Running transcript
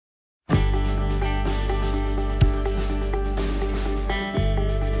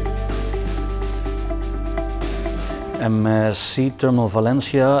MSC Terminal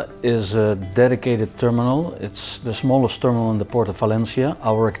Valencia is a dedicated terminal. It's the smallest terminal in the port of Valencia.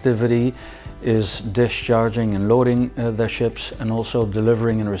 Our activity is discharging and loading their ships, and also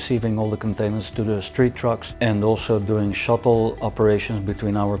delivering and receiving all the containers to the street trucks, and also doing shuttle operations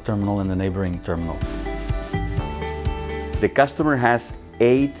between our terminal and the neighboring terminal. The customer has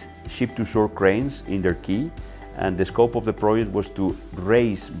 8 ship-to-shore cranes in their quay, and the scope of the project was to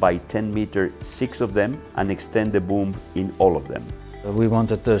raise by 10 meters 6 of them and extend the boom in all of them. We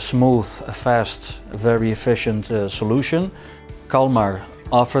wanted a smooth, fast, very efficient solution. Kalmar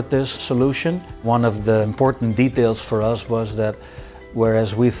offered this solution. One of the important details for us was that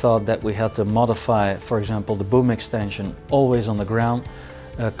whereas we thought that we had to modify, for example, the boom extension always on the ground,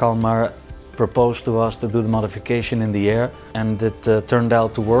 Kalmar proposed to us to do the modification in the air, and it turned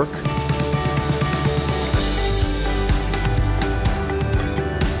out to work.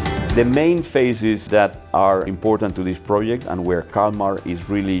 The main phases that are important to this project, and where Kalmar is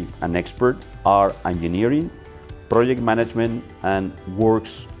really an expert, are engineering, project management and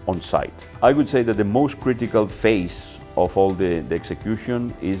works on site. I would say that the most critical phase of all the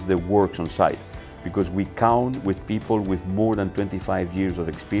execution is the works on site, because we count with people with more than 25 years of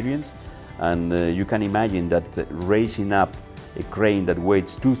experience, and you can imagine that raising up a crane that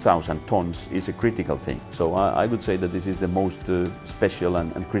weighs 2,000 tons is a critical thing. So I would say that this is the most special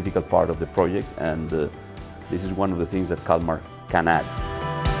and critical part of the project, and this is one of the things that Kalmar can add.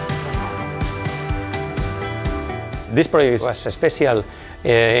 This project was special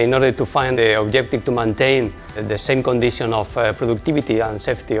in order to find the objective to maintain the same condition of productivity and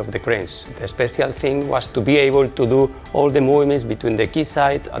safety of the cranes. The special thing was to be able to do all the movements between the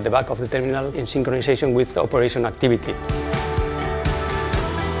quayside at the back of the terminal in synchronization with operation activity.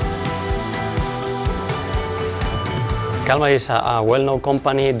 Kalmar is a well-known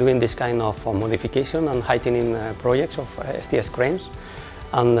company doing this kind of modification and heightening projects of STS cranes,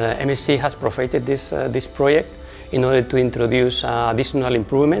 and MSC has profited this project in order to introduce additional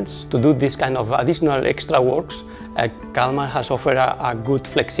improvements. To do this kind of additional extra works, Kalmar has offered a good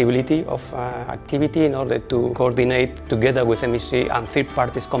flexibility of activity in order to coordinate together with MSC and third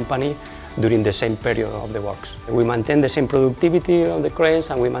parties company during the same period of the works. We maintain the same productivity of the cranes,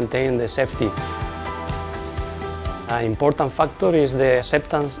 and we maintain the safety. An important factor is the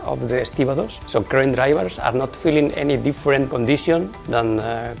acceptance of the stevedots, so crane drivers are not feeling any different condition than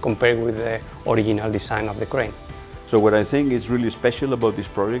compared with the original design of the crane. So what I think is really special about this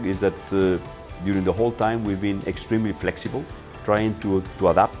project is that during the whole time we've been extremely flexible, trying to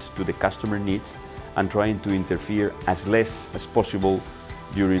adapt to the customer needs and trying to interfere as less as possible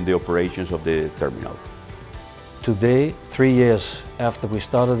during the operations of the terminal. Today, 3 years after we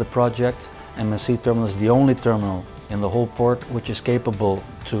started the project, MSC Terminal is the only terminal in the whole port which is capable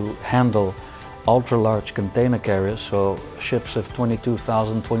to handle ultra-large container carriers, so ships of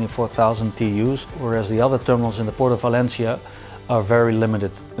 22,000, 24,000 TEUs, whereas the other terminals in the port of Valencia are very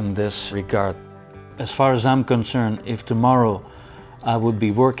limited in this regard. As far as I'm concerned, if tomorrow I would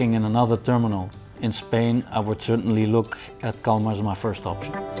be working in another terminal in Spain, I would certainly look at Kalmar as my first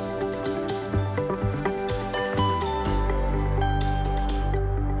option.